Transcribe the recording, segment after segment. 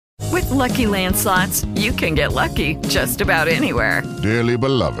Lucky Land Slots, you can get lucky just about anywhere. Dearly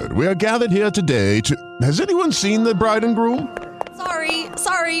beloved, we are gathered here today to... Has anyone seen the bride and groom?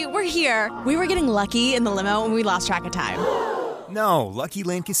 Sorry, we're here. We were getting lucky in the limo and we lost track of time. No, Lucky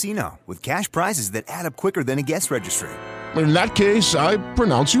Land Casino, with cash prizes that add up quicker than a guest registry. In that case, I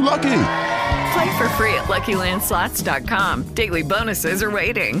pronounce you lucky. Play for free at LuckyLandSlots.com. Daily bonuses are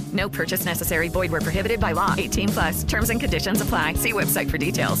waiting. No purchase necessary. Void where prohibited by law. 18+. Terms and conditions apply. See website for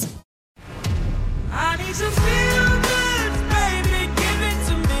details. I need to feel good, baby. Give it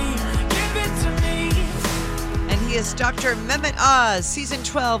to me. Give it to me. And he is Dr. Mehmet Oz. Season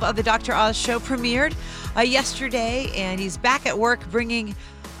 12 of the Dr. Oz Show premiered yesterday, and he's back at work bringing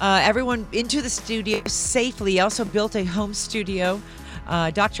everyone into the studio safely. He also built a home studio.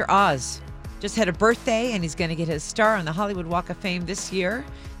 Dr. Oz just had a birthday, and he's going to get his star on the Hollywood Walk of Fame this year.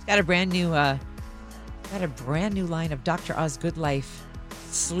 He's got a brand new line of Dr. Oz Good Life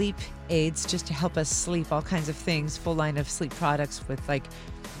sleep aids just to help us sleep, all kinds of things, full line of sleep products with like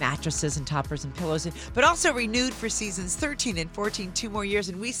mattresses and toppers and pillows, but also renewed for seasons 13 and 14, 2 more years,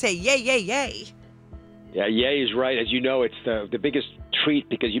 and we say yay, yay, yay. Yeah, yay is right. As you know, it's the biggest treat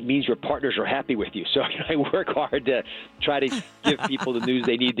because it means your partners are happy with you. So I work hard to try to give people the news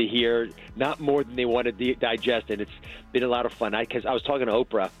they need to hear, not more than they want to digest, and it's been a lot of fun. Because I was talking to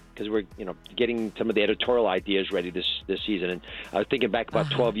Oprah, because we're getting some of the editorial ideas ready this season, and I was thinking back about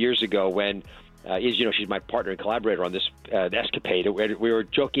 12 years ago when she's my partner and collaborator on this escapade. We were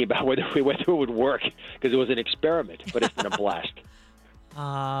joking about whether it would work because it was an experiment, but it's been a blast.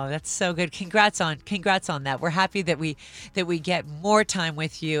 Oh, that's so good. Congrats on that. We're happy that we get more time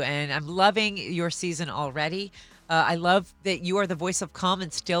with you, and I'm loving your season already. I love that you are the voice of calm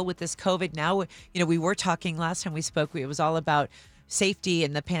and still with this COVID. Now, we were talking last time we spoke, it was all about safety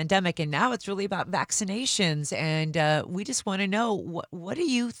and the pandemic, and now it's really about vaccinations. And we just want to know, what do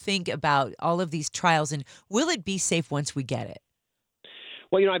you think about all of these trials, and will it be safe once we get it?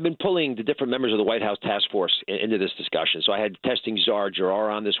 Well, I've been pulling the different members of the White House task force into this discussion. So I had testing czar Giroir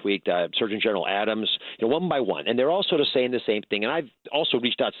on this week, Surgeon General Adams, one by one. And they're all sort of saying the same thing. And I've also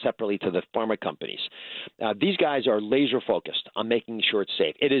reached out separately to the pharma companies. These guys are laser focused on making sure it's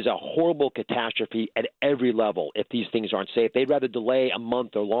safe. It is a horrible catastrophe at every level if these things aren't safe. They'd rather delay a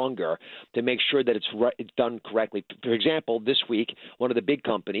month or longer to make sure that it's done correctly. For example, this week, one of the big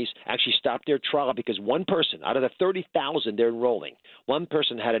companies actually stopped their trial because one person out of the 30,000 they're enrolling, one person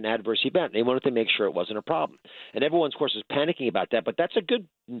had an adverse event. They wanted to make sure it wasn't a problem. And everyone, of course, is panicking about that, but that's a good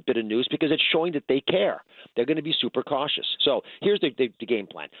bit of news because it's showing that they care. They're going to be super cautious. So here's the game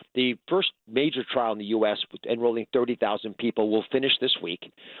plan. The first major trial in the U.S. enrolling 30,000 people will finish this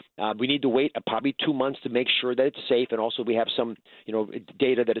week. We need to wait probably 2 months to make sure that it's safe, and also we have some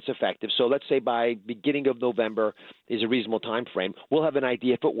data that it's effective. So let's say by beginning of November is a reasonable time frame. We'll have an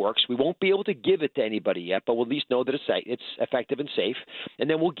idea if it works. We won't be able to give it to anybody yet, but we'll at least know that it's effective and safe. And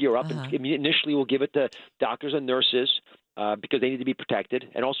then we'll gear up. And initially, we'll give it to doctors and nurses because they need to be protected.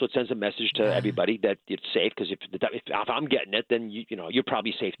 And also, it sends a message to everybody that it's safe. Because if I'm getting it, then you're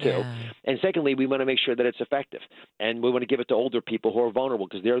probably safe too. Yeah. And secondly, we want to make sure that it's effective, and we want to give it to older people who are vulnerable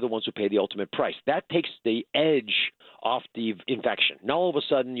because they're the ones who pay the ultimate price. That takes the edge off the infection. Now all of a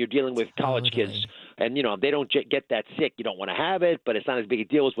sudden, you're dealing with college kids, and they don't get that sick. You don't want to have it, but it's not as big a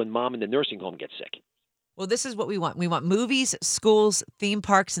deal as when mom in the nursing home gets sick. Well, this is what we want. We want movies, schools, theme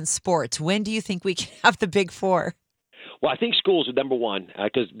parks, and sports. When do you think we can have the big four? Well, I think schools are number one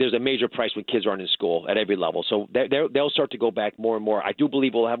because there's a major price when kids aren't in school at every level. So they'll start to go back more and more. I do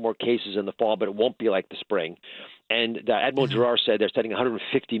believe we'll have more cases in the fall, but it won't be like the spring. And Admiral Giroir said they're setting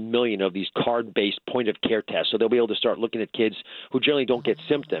 150 million of these card-based point-of-care tests, so they'll be able to start looking at kids who generally don't get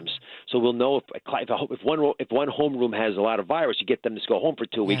symptoms. So we'll know if one homeroom has a lot of virus, you get them to go home for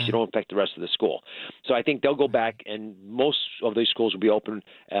 2 weeks. You don't infect the rest of the school. So I think they'll go back, and most of these schools will be open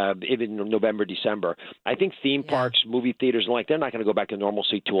even in November, December. I think theme parks, movie theaters, and they're not going to go back to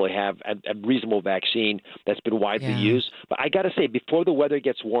normalcy until they have a reasonable vaccine that's been widely used. But I got to say, before the weather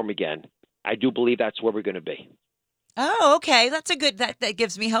gets warm again, I do believe that's where we're going to be. Oh, okay. That's a good, that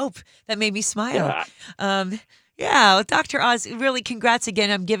gives me hope. That made me smile. Yeah. Dr. Oz, really congrats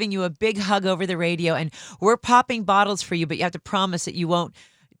again. I'm giving you a big hug over the radio, and we're popping bottles for you, but you have to promise that you won't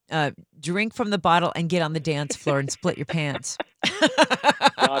drink from the bottle and get on the dance floor and split your pants.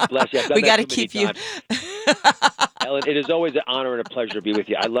 God bless you. We got to keep you. Ellen, it is always an honor and a pleasure to be with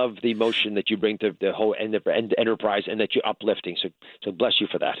you. I love the emotion that you bring to the whole enterprise and that you're uplifting. So bless you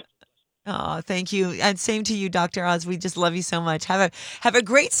for that. Oh, thank you. And same to you, Dr. Oz. We just love you so much. Have a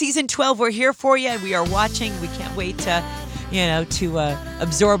great season 12. We're here for you. We are watching. We can't wait to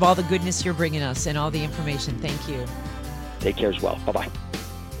absorb all the goodness you're bringing us and all the information. Thank you. Take care as well. Bye-bye.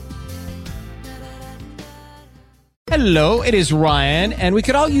 Hello, it is Ryan, and we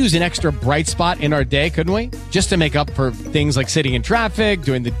could all use an extra bright spot in our day, couldn't we? Just to make up for things like sitting in traffic,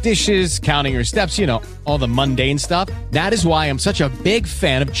 doing the dishes, counting your steps, you know, all the mundane stuff. That is why I'm such a big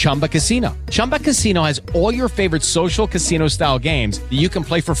fan of Chumba Casino. Chumba Casino has all your favorite social casino-style games that you can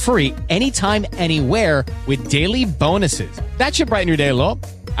play for free anytime, anywhere with daily bonuses. That should brighten your day a little.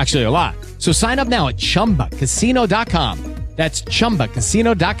 Actually, a lot. So sign up now at ChumbaCasino.com. That's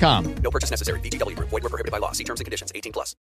ChumbaCasino.com. No purchase necessary. VGW Group. Void where prohibited by law. See terms and conditions. 18+.